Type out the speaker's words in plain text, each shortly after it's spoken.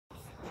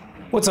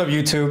What's up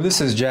YouTube? This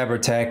is Jabber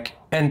Tech,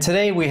 and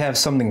today we have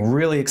something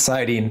really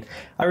exciting.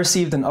 I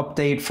received an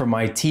update for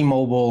my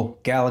T-Mobile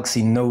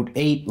Galaxy Note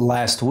 8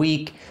 last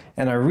week,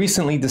 and I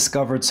recently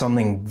discovered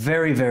something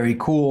very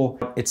cool.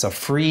 It's a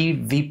free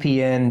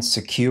VPN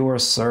secure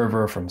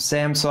server from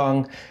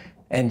Samsung,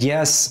 and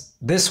yes,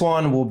 this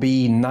one will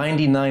be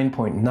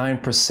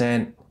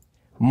 99.9%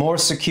 more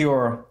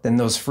secure than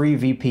those free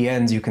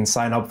VPNs you can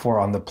sign up for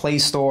on the Play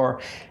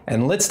Store.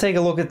 And let's take a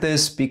look at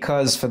this,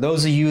 because for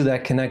those of you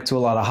that connect to a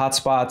lot of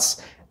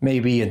hotspots,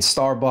 maybe in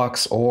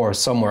Starbucks or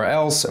somewhere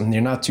else, and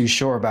you're not too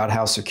sure about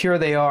how secure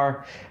they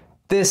are,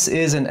 this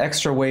is an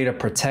extra way to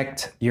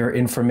protect your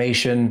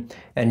information.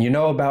 And you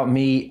know about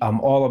me, I'm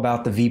all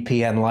about the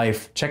VPN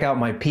life. Check out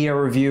my peer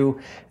review.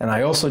 And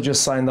I also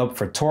just signed up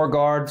for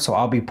TorGuard, so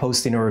I'll be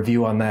posting a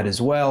review on that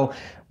as well.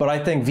 But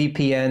I think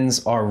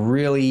VPNs are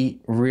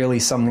really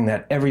something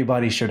that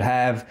everybody should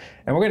have.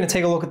 And we're going to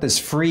take a look at this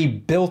free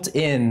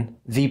built-in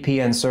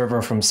VPN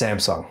server from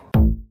Samsung.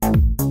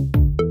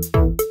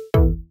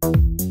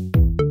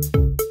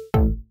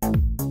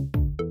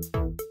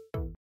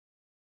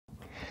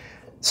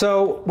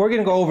 So we're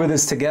going to go over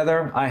this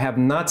together. I have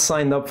not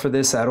signed up for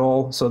this at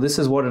all. So this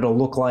is what it'll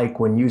look like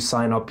when you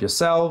sign up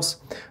yourselves.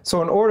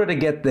 So in order to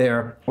get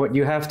there, what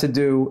you have to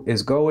do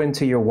is go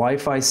into your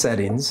Wi-Fi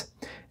settings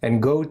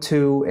and go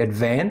to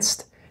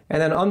Advanced.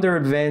 And then under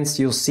Advanced,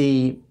 you'll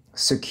see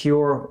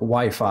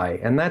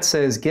Secure-Wifi. And that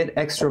says get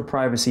extra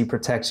privacy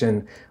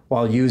protection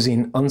while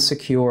using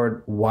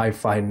unsecured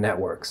Wi-Fi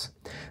networks.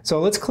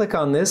 So let's click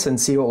on this and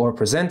see what we're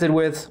presented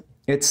with.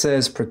 It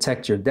says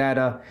protect your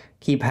data,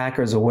 keep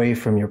hackers away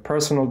from your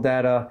personal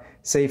data,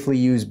 safely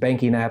use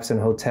banking apps in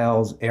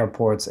hotels,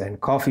 airports, and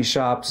coffee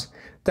shops.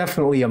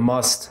 Definitely a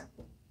must.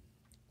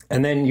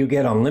 And then you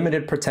get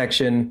unlimited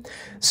protection.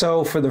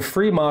 So for the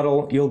free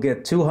model, you'll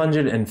get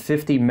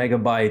 250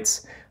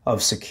 megabytes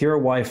of secure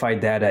Wi-Fi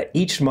data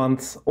each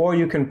month, or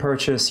you can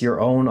purchase your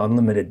own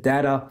unlimited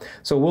data.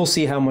 So we'll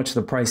see how much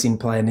the pricing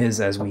plan is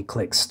as we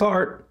click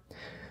start.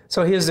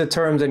 So here's the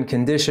terms and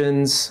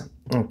conditions.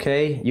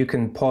 Okay, you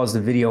can pause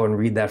the video and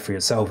read that for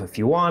yourself if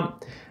you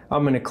want.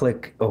 I'm going to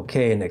click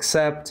OK and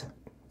accept.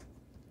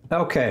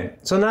 Okay,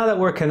 so now that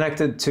we're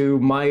connected to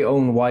my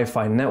own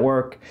Wi-Fi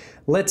network,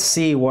 let's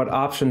see what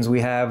options we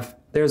have.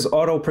 There's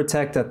auto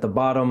protect at the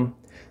bottom.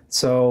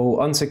 So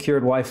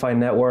unsecured Wi-Fi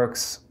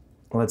networks,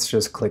 let's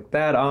just click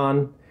that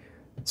on.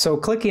 So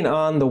clicking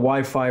on the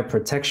Wi-Fi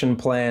protection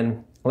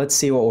plan, let's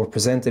see what we're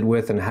presented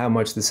with and how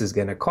much this is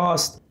going to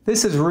cost.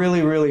 This is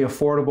really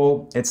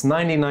affordable. It's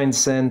 99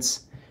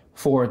 cents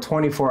for a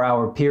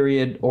 24-hour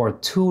period, or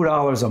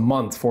 $2 a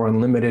month for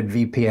unlimited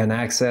VPN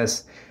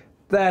access.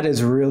 That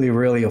is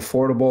really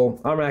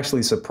affordable. I'm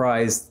actually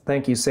surprised.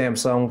 Thank you,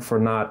 Samsung, for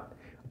not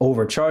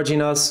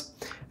overcharging us.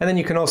 And then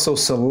you can also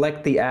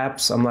select the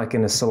apps. I'm not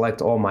going to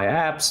select all my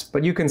apps,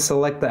 but you can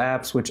select the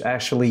apps which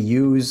actually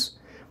use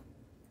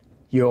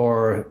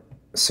your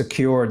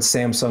secured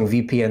Samsung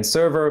VPN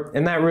server.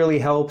 And that really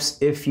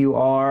helps if you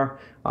are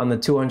on the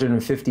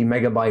 250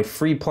 megabyte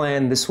free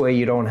plan. This way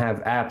you don't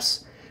have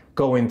apps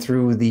going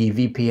through the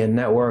VPN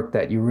network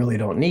that you really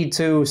don't need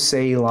to,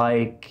 say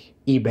like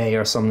eBay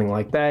or something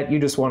like that. You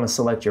just want to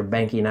select your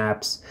banking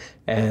apps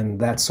and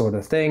that sort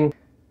of thing.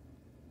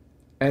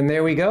 And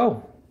there we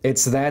go.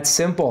 It's that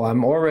simple.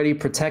 I'm already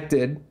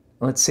protected.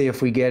 Let's see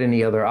if we get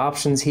any other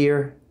options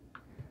here.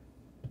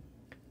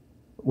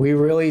 We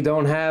really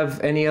don't have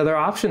any other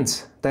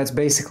options. That's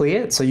basically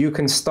it. So you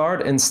can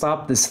start and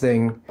stop this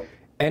thing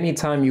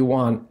anytime you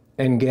want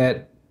and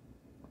get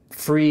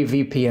free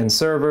VPN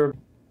server.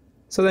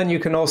 So then you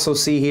can also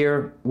see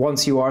here,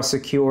 once you are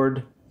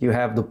secured, you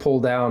have the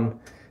pull down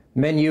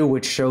menu,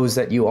 which shows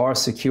that you are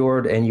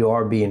secured and you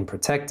are being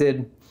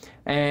protected.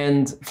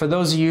 And for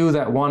those of you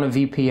that want a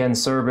VPN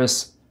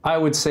service, I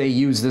would say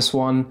use this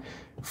one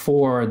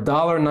for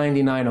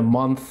 $1.99 a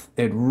month.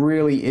 It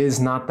really is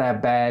not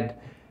that bad.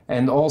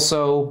 And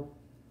also,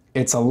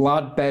 it's a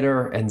lot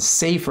better and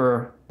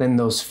safer than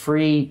those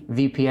free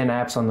VPN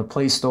apps on the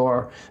Play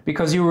Store,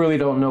 because you really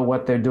don't know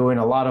what they're doing.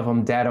 A lot of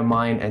them data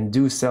mine and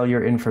do sell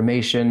your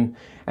information,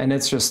 and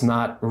it's just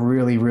not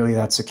really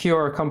that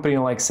secure. A company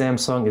like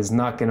Samsung is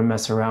not going to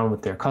mess around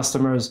with their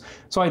customers,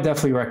 so I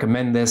definitely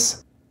recommend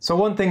this. So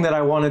one thing that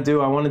I want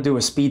to do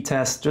a speed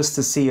test just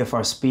to see if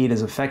our speed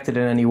is affected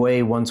in any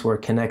way once we're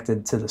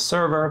connected to the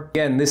server.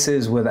 Again, this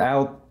is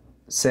without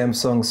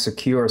Samsung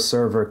secure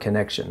server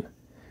connection.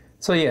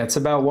 So yeah, it's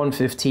about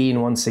 115,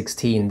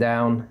 116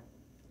 down.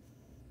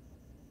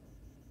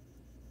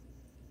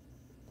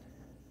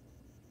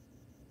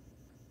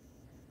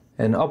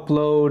 And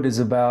upload is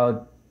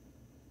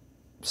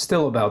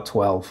still about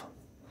 12.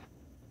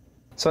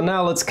 So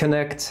now let's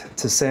connect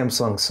to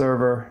Samsung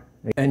server.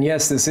 And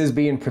yes, this is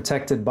being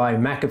protected by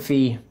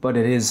McAfee, but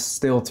it is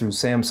still through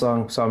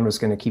Samsung, so I'm just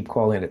going to keep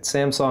calling it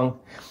Samsung.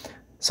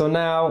 So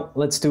now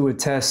let's do a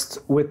test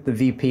with the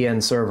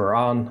VPN server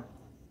on.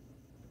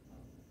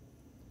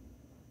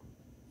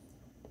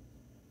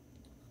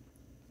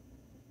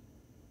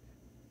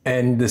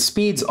 And the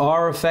speeds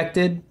are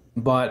affected,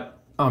 but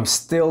I'm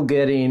still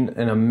getting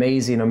an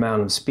amazing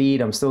amount of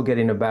speed. I'm still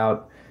getting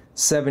about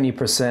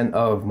 70%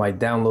 of my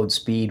download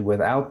speed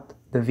without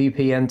the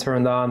VPN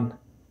turned on.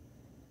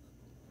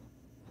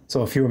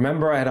 So if you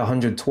remember, I had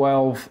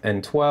 112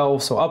 and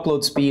 12, so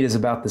upload speed is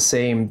about the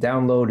same,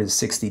 download is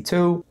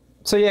 62.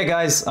 So yeah,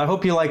 guys, I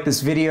hope you liked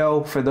this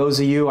video. For those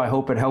of you, I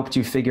hope it helped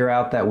you figure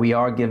out that we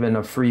are given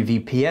a free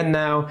VPN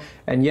now.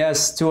 And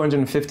yes,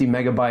 250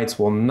 megabytes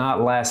will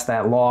not last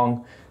that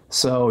long.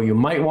 So you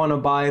might want to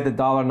buy the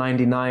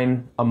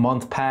 $1.99 a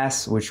month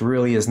pass, which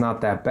really is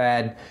not that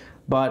bad.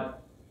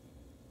 But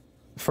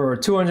for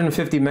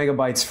 250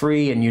 megabytes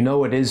free, and you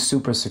know it is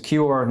super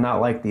secure,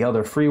 not like the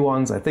other free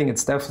ones, I think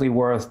it's definitely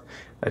worth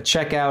a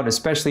check out,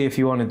 especially if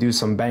you want to do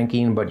some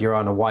banking, but you're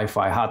on a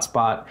Wi-Fi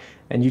hotspot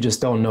and you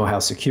just don't know how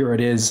secure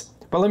it is.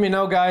 But let me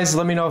know, guys.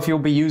 Let me know if you'll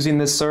be using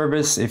this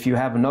service, if you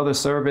have another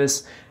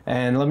service,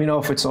 and let me know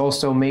if it's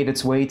also made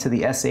its way to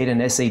the S8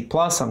 and S8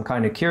 Plus. I'm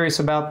kind of curious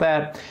about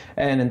that.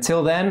 And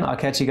until then, I'll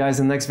catch you guys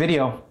in the next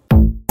video.